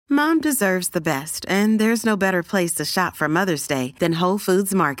Mom deserves the best, and there's no better place to shop for Mother's Day than Whole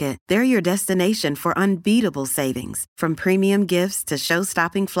Foods Market. They're your destination for unbeatable savings, from premium gifts to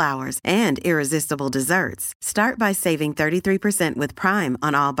show-stopping flowers and irresistible desserts. Start by saving 33% with Prime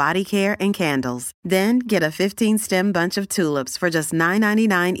on all body care and candles. Then get a 15-stem bunch of tulips for just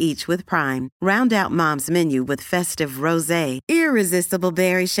 $9.99 each with Prime. Round out Mom's menu with festive rosé, irresistible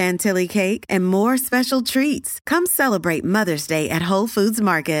berry chantilly cake, and more special treats. Come celebrate Mother's Day at Whole Foods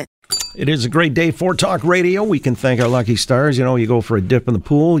Market. It is a great day for Talk Radio. We can thank our lucky stars. You know, you go for a dip in the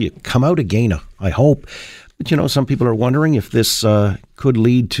pool, you come out a gainer, I hope. But, you know, some people are wondering if this could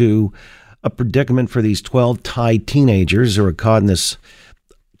lead to a predicament for these 12 Thai teenagers who are caught in this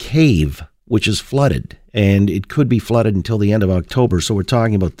cave, which is flooded. And it could be flooded until the end of October. So we're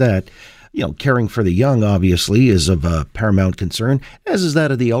talking about that. You know, caring for the young, obviously, is of paramount concern, as is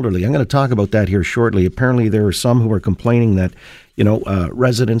that of the elderly. I'm going to talk about that here shortly. Apparently, there are some who are complaining that, you know,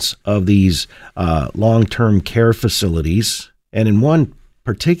 residents of these long-term care facilities, and in one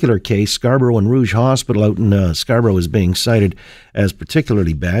particular case, Scarborough and Rouge Hospital out in Scarborough is being cited as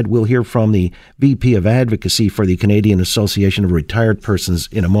particularly bad. We'll hear from the VP of Advocacy for the Canadian Association of Retired Persons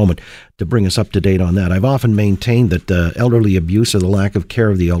in a moment to bring us up to date on that. I've often maintained that elderly abuse or the lack of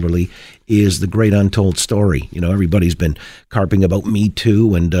care of the elderly is the great untold story. You know, everybody's been carping about Me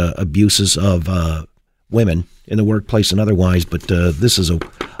Too and abuses of women in the workplace and otherwise, but this is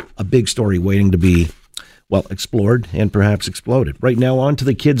a big story waiting to be explored and perhaps exploded. Right now, on to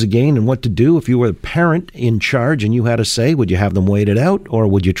the kids again and what to do. If you were a parent in charge and you had a say, would you have them wait it out, or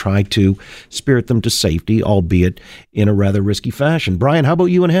would you try to spirit them to safety, albeit in a rather risky fashion? Brian, how about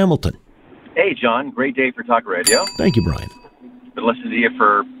you in Hamilton? Hey, John. Great day for Talk Radio. Thank you, Brian. Been listening to you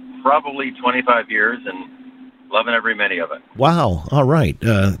for probably 25 years and loving every minute of it. Wow. All right.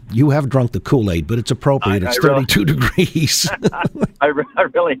 You have drunk the Kool-Aid, but it's appropriate. It's 32 degrees. I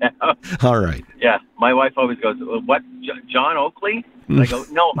really have. All right. Yeah. My wife always goes, what, John Oakley? I go,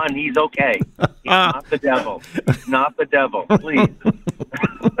 no, hon, he's okay. He's not the devil. He's not the devil. Please.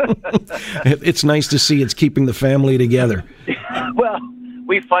 It's nice to see it's keeping the family together. Well,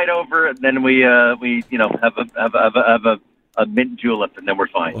 we fight over it, and then we have a mint julep, and then we're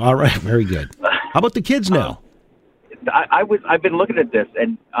fine. All right. Very good. How about the kids now? I've been looking at this,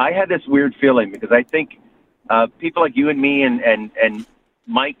 and I had this weird feeling because I think people like you and me and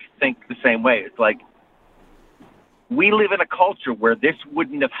Mike think the same way. It's like we live in a culture where this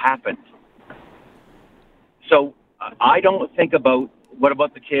wouldn't have happened. So I don't think about what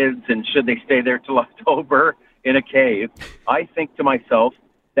about the kids and should they stay there till October in a cave. I think to myself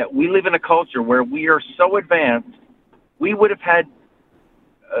that we live in a culture where we are so advanced, we would have had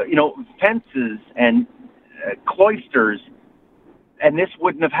fences and cloisters, and this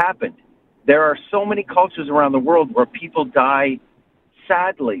wouldn't have happened. There are so many cultures around the world where people die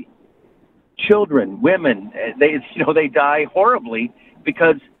sadly. Children, women, they die horribly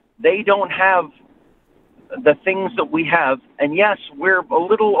because they don't have the things that we have. And yes, we're a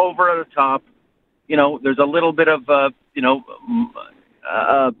little over the top. You know, there's a little bit of a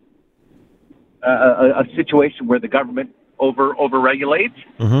situation where the government over regulates.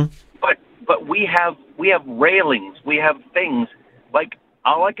 Mm-hmm. But we have railings, we have things. Like,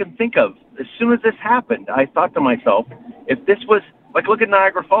 all I can think of, as soon as this happened, I thought to myself, if this was, like, look at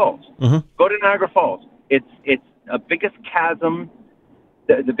Niagara Falls. Mm-hmm. Go to Niagara Falls. It's the biggest chasm,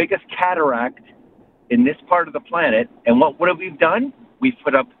 the biggest cataract in this part of the planet. And what have we done? We've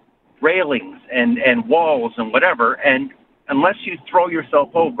put up railings and walls and whatever, and unless you throw yourself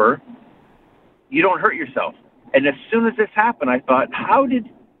over, you don't hurt yourself. And as soon as this happened, I thought, how did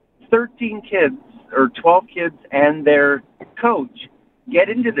 13 kids or 12 kids and their coach get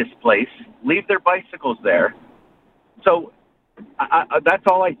into this place, leave their bicycles there? So that's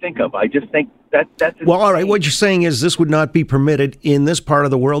all I think of. I just think that's insane. Well, all right. What you're saying is this would not be permitted in this part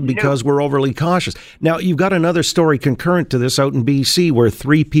of the world because we're overly cautious. Now, you've got another story concurrent to this out in BC where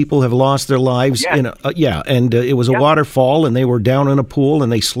 3 people have lost their lives. Yes. It was a waterfall, and they were down in a pool,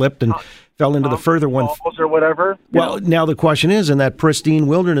 and they slipped and fell into the further one. Or whatever. Well, now the question is, in that pristine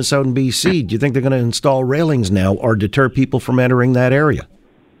wilderness out in BC, do you think they're going to install railings now or deter people from entering that area?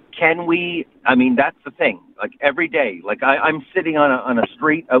 Can we? I mean, that's the thing. Like every day, like I'm sitting on a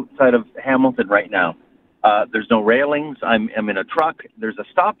street outside of Hamilton right now. There's no railings. I'm in a truck. There's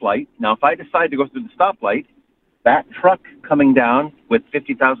a stoplight. Now, if I decide to go through the stoplight, that truck coming down with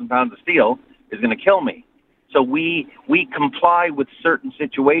 50,000 pounds of steel is going to kill me. So we comply with certain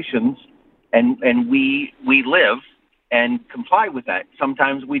situations, and we live and comply with that.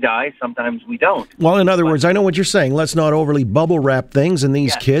 Sometimes we die, sometimes we don't. Well, in other words, I know what you're saying. Let's not overly bubble wrap things. And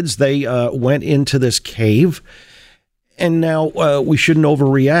these kids, they went into this cave. And now we shouldn't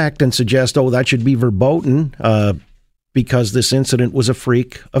overreact and suggest, that should be verboten because this incident was a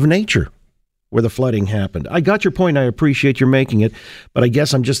freak of nature where the flooding happened. I got your point. I appreciate your making it. But I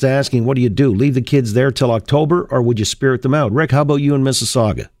guess I'm just asking, what do you do? Leave the kids there till October, or would you spirit them out? Rick, how about you in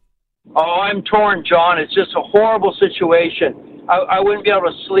Mississauga? Oh, I'm torn, John. It's just a horrible situation. I wouldn't be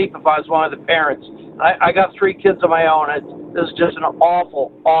able to sleep if I was one of the parents. I got 3 kids of my own. This is just an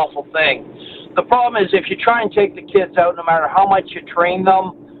awful, awful thing. The problem is if you try and take the kids out, no matter how much you train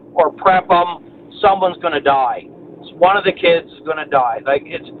them or prep them, someone's going to die. One of the kids is going to die. Like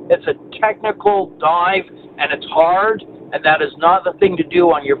it's a technical dive, and it's hard, and that is not the thing to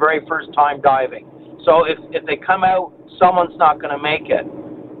do on your very first time diving. So if they come out, someone's not going to make it.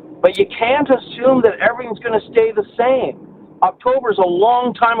 But you can't assume that everything's going to stay the same. October's a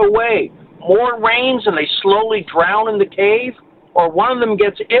long time away. More rains and they slowly drown in the cave, or one of them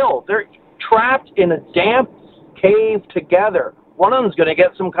gets ill. They're trapped in a damp cave together. One of them's going to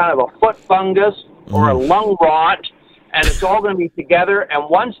get some kind of a foot fungus or a lung rot, and it's all going to be together. And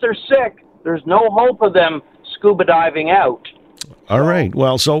once they're sick, there's no hope of them scuba diving out. All right.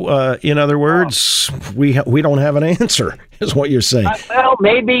 Well, so in other words, we don't have an answer, is what you're saying. Well,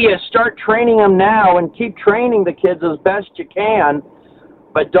 maybe you start training them now and keep training the kids as best you can,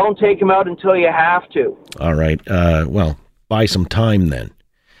 but don't take them out until you have to. All right. Well, buy some time then.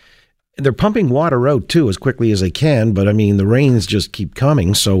 They're pumping water out, too, as quickly as they can, but, I mean, the rains just keep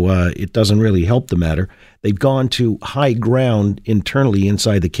coming, so it doesn't really help the matter. They've gone to high ground internally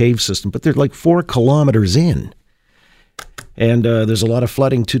inside the cave system, but they're like 4 kilometers in, and there's a lot of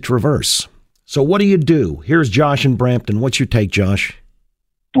flooding to traverse. So what do you do? Here's Josh in Brampton. What's your take, Josh?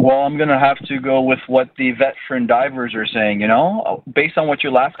 Well, I'm going to have to go with what the veteran divers are saying, Based on what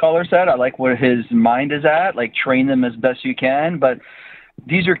your last caller said, I like where his mind is at, like train them as best you can, but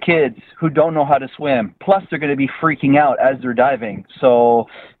these are kids who don't know how to swim. Plus, they're going to be freaking out as they're diving. So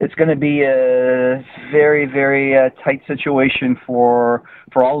it's going to be a very, very tight situation for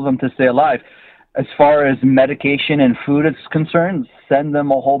all of them to stay alive. As far as medication and food is concerned, send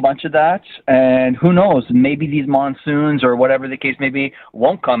them a whole bunch of that. And who knows, maybe these monsoons or whatever the case may be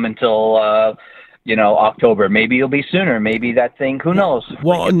won't come until October. Maybe it'll be sooner. Maybe that thing, who knows?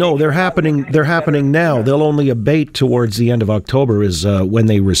 Well, no, they're happening now. They'll only abate towards the end of October is when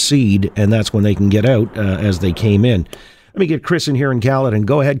they recede, and that's when they can get out as they came in. Let me get Chris in here in Gallatin.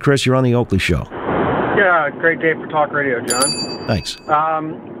 Go ahead, Chris. You're on the Oakley Show. Yeah, great day for talk radio, John. Thanks.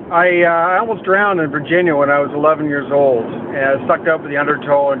 I almost drowned in Virginia when I was 11 years old, and I sucked up with the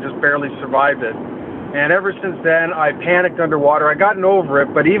undertow and just barely survived it. And ever since then, I panicked underwater. I've gotten over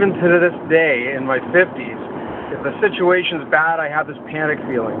it, but even to this day, in my 50s, if the situation's bad, I have this panic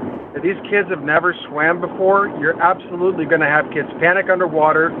feeling. If these kids have never swam before, you're absolutely going to have kids panic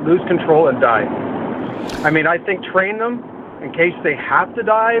underwater, lose control, and die. I mean, I think train them in case they have to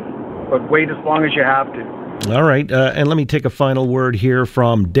dive, but wait as long as you have to. All right, and let me take a final word here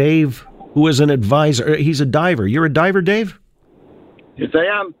from Dave, who is an advisor. He's a diver. You're a diver, Dave? Yes, I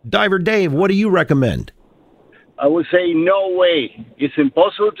am. Diver Dave, what do you recommend? I would say no way. It's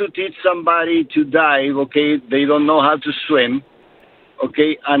impossible to teach somebody to dive, okay? They don't know how to swim,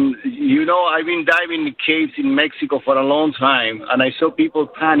 okay? And, I've been diving in caves in Mexico for a long time, and I saw people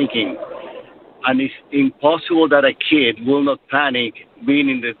panicking. And it's impossible that a kid will not panic being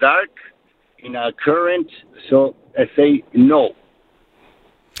in the dark, in a current. So I say no.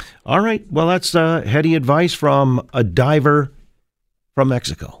 All right. Well, that's heady advice from a diver from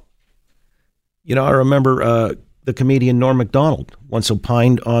Mexico. I remember the comedian Norm Macdonald once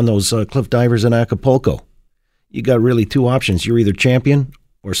opined on those cliff divers in Acapulco. You got really 2 options. You're either champion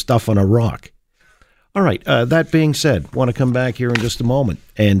or stuff on a rock. All right. That being said, want to come back here in just a moment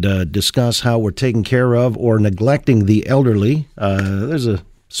and discuss how we're taking care of or neglecting the elderly. There's a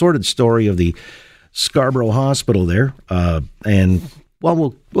sordid story of the Scarborough Hospital there, and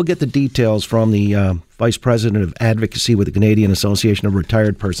we'll get the details from the Vice President of Advocacy with the Canadian Association of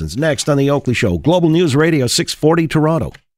Retired Persons. Next on the Oakley Show, Global News Radio 640 Toronto.